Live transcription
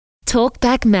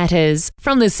Talkback Matters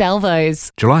from the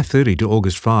Salvos. July 30 to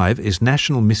August 5 is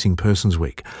National Missing Persons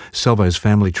Week. Salvo's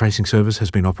Family Tracing Service has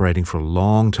been operating for a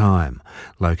long time,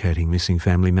 locating missing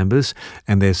family members,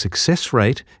 and their success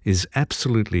rate is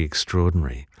absolutely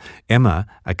extraordinary. Emma,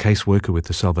 a caseworker with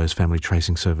the Salvo's Family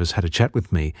Tracing Service, had a chat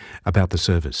with me about the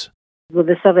service. Well,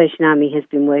 the Salvation Army has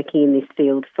been working in this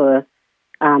field for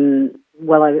over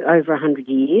 100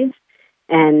 years,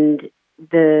 and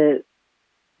the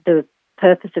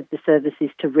purpose of the service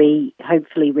is to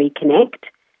hopefully reconnect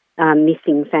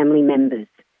missing family members.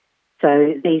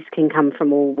 So these can come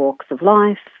from all walks of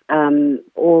life,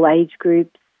 all age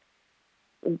groups,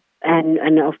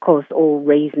 and of course all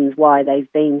reasons why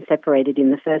they've been separated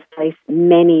in the first place.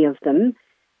 Many of them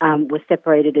were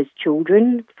separated as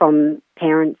children from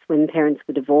parents when parents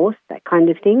were divorced, that kind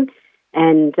of thing.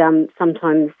 And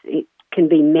sometimes it can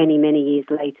be many, many years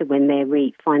later when they're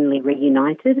finally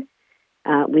reunited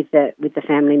with the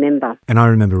family member. And I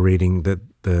remember reading that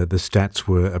the stats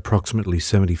were approximately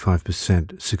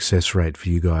 75% success rate for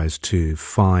you guys to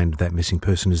find that missing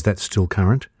person. Is that still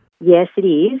current? Yes, it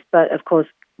is. But of course,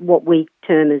 what we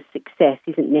term as success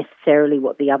isn't necessarily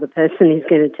what the other person is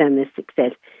going to term as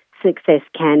success. Success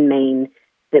can mean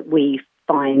that we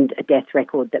find a death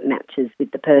record that matches with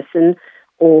the person,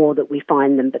 or that we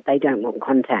find them but they don't want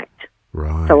contact.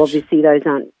 Right. So obviously those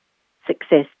aren't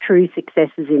true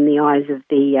successes in the eyes of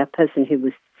the person who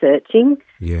was searching.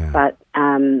 Yeah. But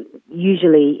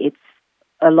usually it's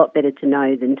a lot better to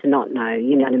know than to not know,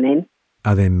 you know what I mean?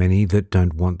 Are there many that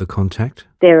don't want the contact?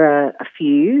 There are a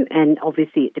few, and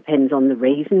obviously it depends on the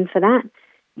reason for that.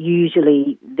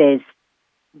 Usually there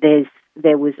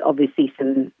was obviously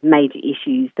some major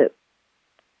issues that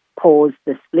caused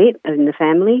the split in the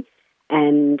family,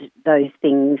 and those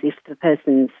things, if the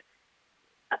person's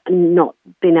not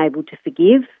been able to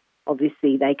forgive,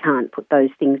 obviously they can't put those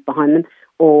things behind them,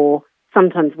 or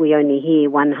sometimes we only hear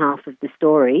one half of the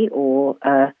story, or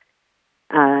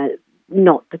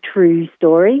not the true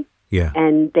story. Yeah.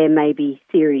 And there may be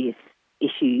serious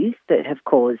issues that have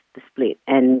caused the split,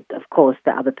 and of course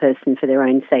the other person, for their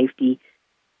own safety,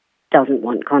 doesn't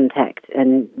want contact,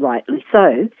 and rightly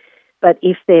so. But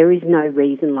if there is no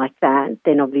reason like that,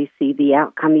 then obviously the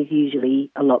outcome is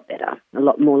usually a lot better, a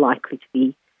lot more likely to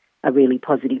be a really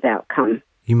positive outcome.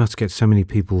 You must get so many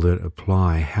people that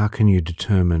apply. How can you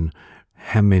determine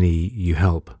how many you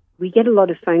help? We get a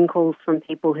lot of phone calls from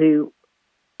people who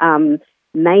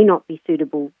may not be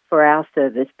suitable for our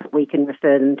service, but we can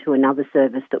refer them to another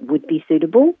service that would be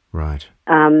suitable. Right.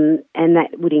 And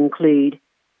that would include,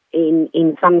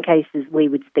 in some cases, we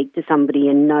would speak to somebody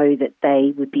and know that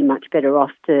they would be much better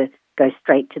off to go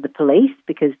straight to the police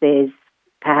because there's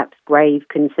perhaps grave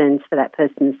concerns for that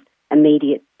person's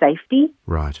immediate safety.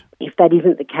 Right. If that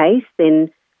isn't the case, then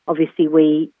obviously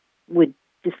we would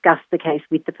discuss the case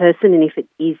with the person, and if it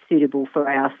is suitable for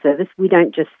our service, we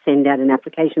don't just send out an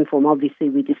application form. Obviously,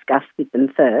 we discuss with them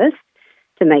first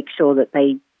to make sure that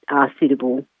they are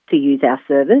suitable to use our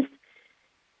service.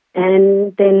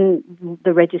 And then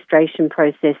the registration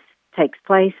process takes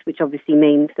place, which obviously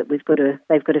means that they've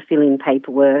got to fill in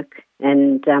paperwork,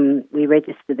 and we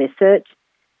register their search,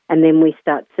 and then we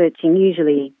start searching,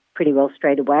 usually pretty well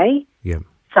straight away. Yeah.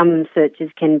 Some searches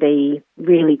can be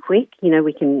really quick. You know,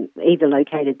 we can either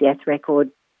locate a death record,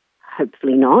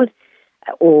 hopefully not,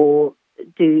 or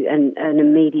do an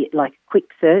immediate, like quick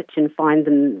search and find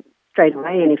them straight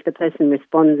away. And if the person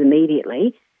responds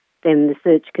immediately, then the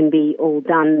search can be all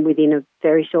done within a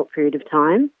very short period of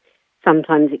time.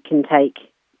 Sometimes it can take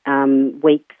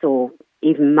weeks or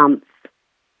even months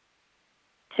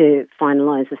to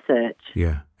finalise a search.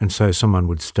 Yeah. And so someone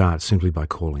would start simply by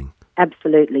calling.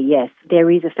 Absolutely, yes. There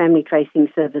is a Family Tracing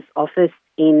Service office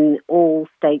in all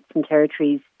states and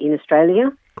territories in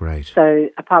Australia. Great. So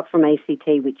apart from ACT,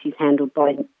 which is handled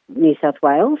by New South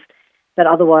Wales, but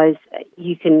otherwise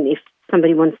you can, if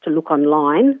somebody wants to look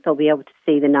online, they'll be able to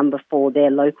see the number for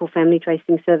their local Family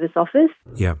Tracing Service office.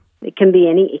 Yeah. It can be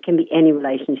any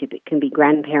relationship. It can be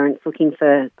grandparents looking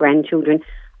for grandchildren.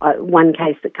 One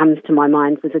case that comes to my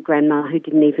mind was a grandma who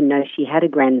didn't even know she had a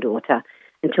granddaughter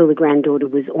until the granddaughter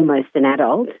was almost an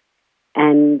adult,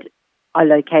 and I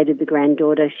located the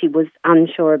granddaughter. She was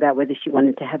unsure about whether she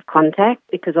wanted to have contact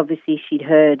because obviously she'd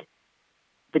heard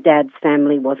the dad's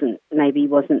family wasn't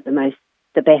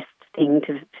the best thing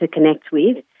to connect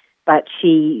with, but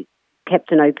she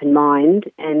kept an open mind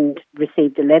and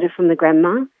received a letter from the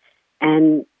grandma,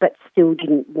 but still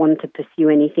didn't want to pursue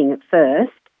anything at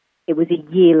first. It was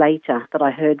a year later that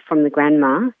I heard from the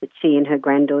grandma that she and her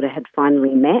granddaughter had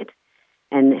finally met,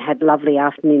 and had lovely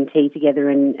afternoon tea together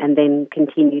and then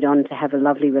continued on to have a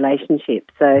lovely relationship.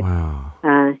 So, Wow.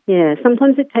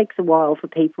 Sometimes it takes a while for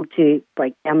people to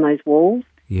break down those walls,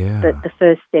 Yeah. but the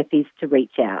first step is to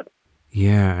reach out.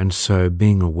 Yeah, and so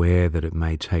being aware that it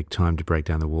may take time to break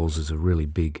down the walls is a really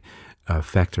big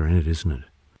factor in it, isn't it?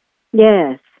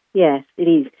 Yes, it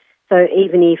is. So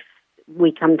even if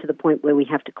we come to the point where we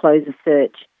have to close a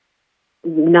search,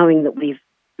 knowing that we've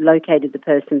located the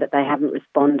person but they haven't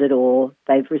responded or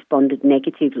they've responded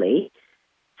negatively,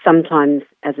 sometimes,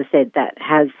 as I said, that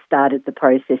has started the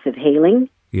process of healing.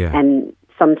 Yeah. And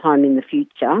sometime in the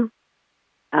future,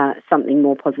 something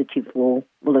more positive will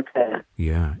occur.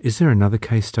 Yeah. Is there another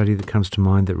case study that comes to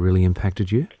mind that really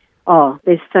impacted you? Oh,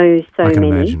 there's so I can many.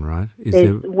 imagine, right?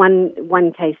 There's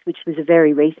one case which was a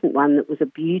very recent one that was a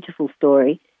beautiful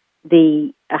story.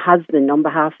 A husband, on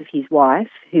behalf of his wife,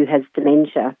 who has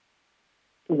dementia,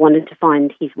 wanted to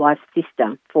find his wife's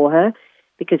sister for her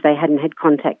because they hadn't had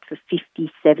contact for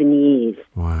 57 years.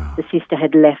 Wow. The sister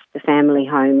had left the family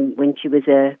home when she was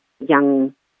a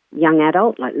young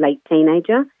adult, like late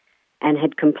teenager, and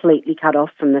had completely cut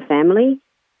off from the family.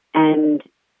 And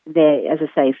there, as I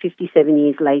say, 57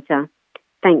 years later,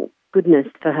 thank goodness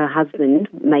for her husband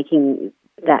making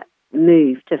that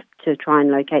move to try and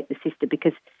locate the sister,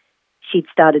 because she'd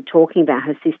started talking about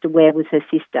her sister. Where was her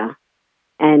sister?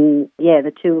 And,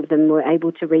 the two of them were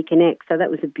able to reconnect. So that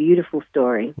was a beautiful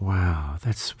story. Wow,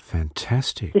 that's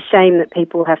fantastic. It's a shame that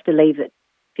people have to leave at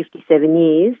 57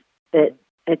 years, but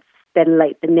it's better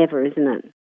late than never, isn't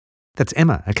it? That's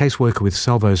Emma, a caseworker with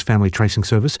Salvo's Family Tracing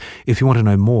Service. If you want to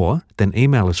know more, then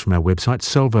email us from our website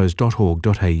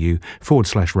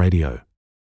salvos.org.au/radio.